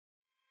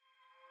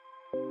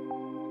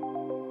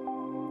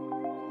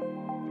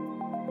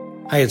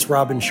Hi, it's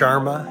Robin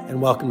Sharma, and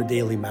welcome to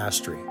Daily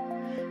Mastery.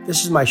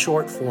 This is my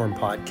short form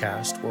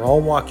podcast where I'll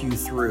walk you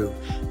through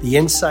the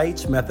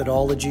insights,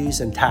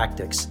 methodologies, and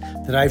tactics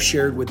that I've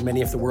shared with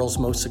many of the world's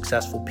most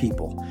successful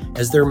people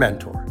as their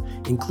mentor,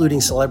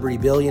 including celebrity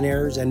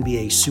billionaires,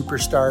 NBA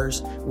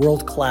superstars,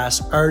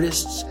 world-class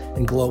artists,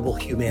 and global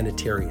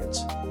humanitarians.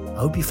 I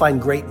hope you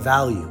find great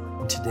value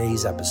in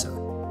today's episode.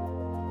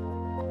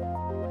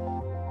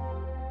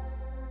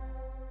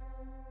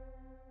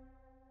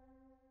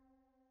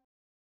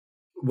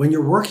 When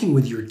you're working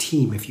with your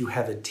team, if you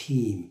have a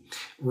team,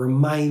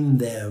 remind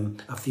them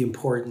of the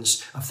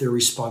importance of their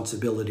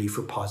responsibility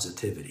for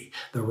positivity,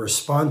 the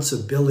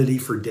responsibility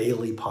for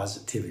daily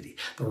positivity,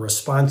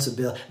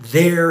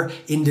 their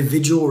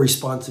individual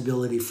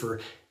responsibility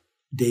for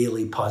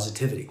daily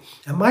positivity.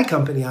 At my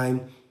company,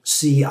 I'm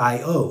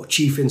CIO,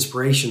 Chief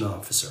Inspiration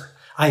Officer.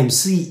 I am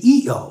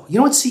CEO. You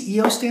know what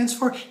CEO stands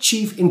for?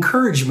 Chief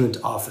Encouragement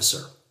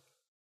Officer.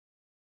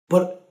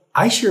 But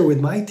I share with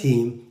my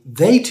team,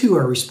 they too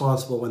are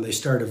responsible when they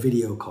start a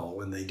video call,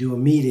 when they do a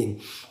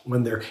meeting,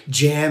 when they're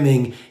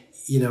jamming,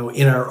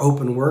 in our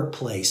open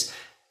workplace.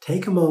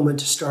 Take a moment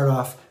to start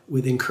off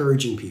with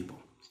encouraging people.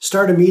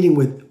 Start a meeting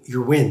with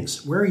your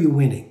wins. Where are you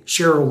winning?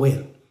 Share a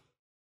win.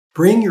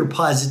 Bring your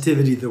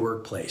positivity to the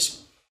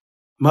workplace.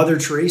 Mother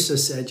Teresa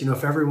said,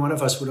 if every one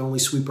of us would only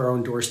sweep our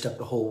own doorstep,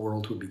 the whole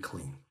world would be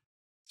clean.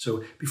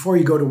 So before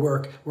you go to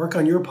work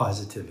on your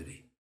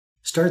positivity.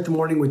 Start the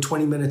morning with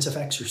 20 minutes of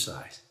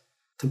exercise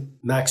to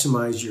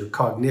maximize your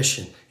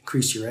cognition,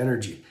 increase your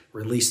energy,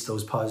 release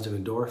those positive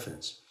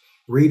endorphins.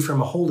 Read from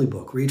a holy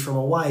book, read from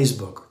a wise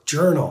book,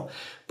 journal.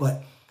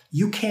 But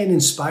you can't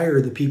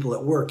inspire the people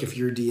at work if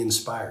you're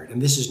de-inspired.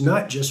 And this is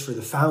not just for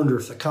the founder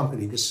of the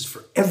company. This is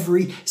for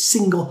every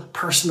single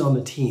person on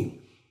the team.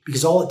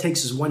 Because all it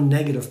takes is one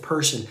negative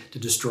person to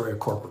destroy a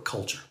corporate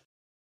culture.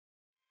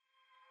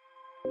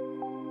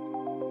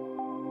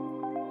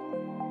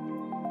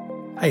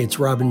 Hi, it's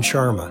Robin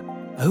Sharma.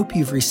 I hope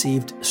you've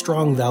received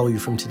strong value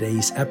from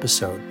today's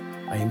episode.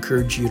 I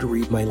encourage you to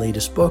read my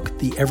latest book,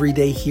 The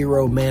Everyday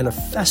Hero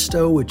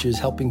Manifesto, which is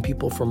helping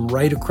people from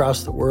right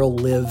across the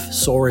world live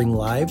soaring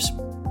lives.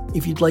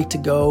 If you'd like to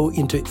go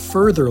into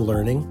further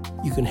learning,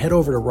 you can head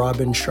over to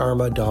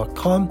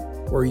robinsharma.com,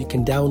 where you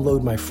can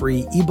download my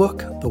free ebook,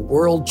 The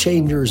World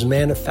Changers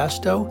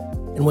Manifesto.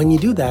 And when you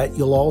do that,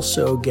 you'll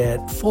also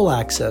get full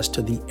access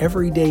to the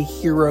Everyday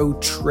Hero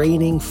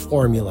Training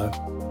Formula,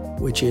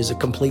 which is a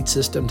complete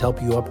system to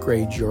help you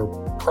upgrade your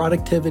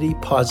productivity,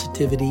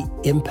 positivity,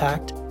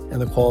 impact,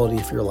 and the quality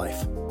of your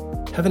life.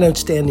 Have an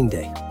outstanding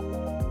day.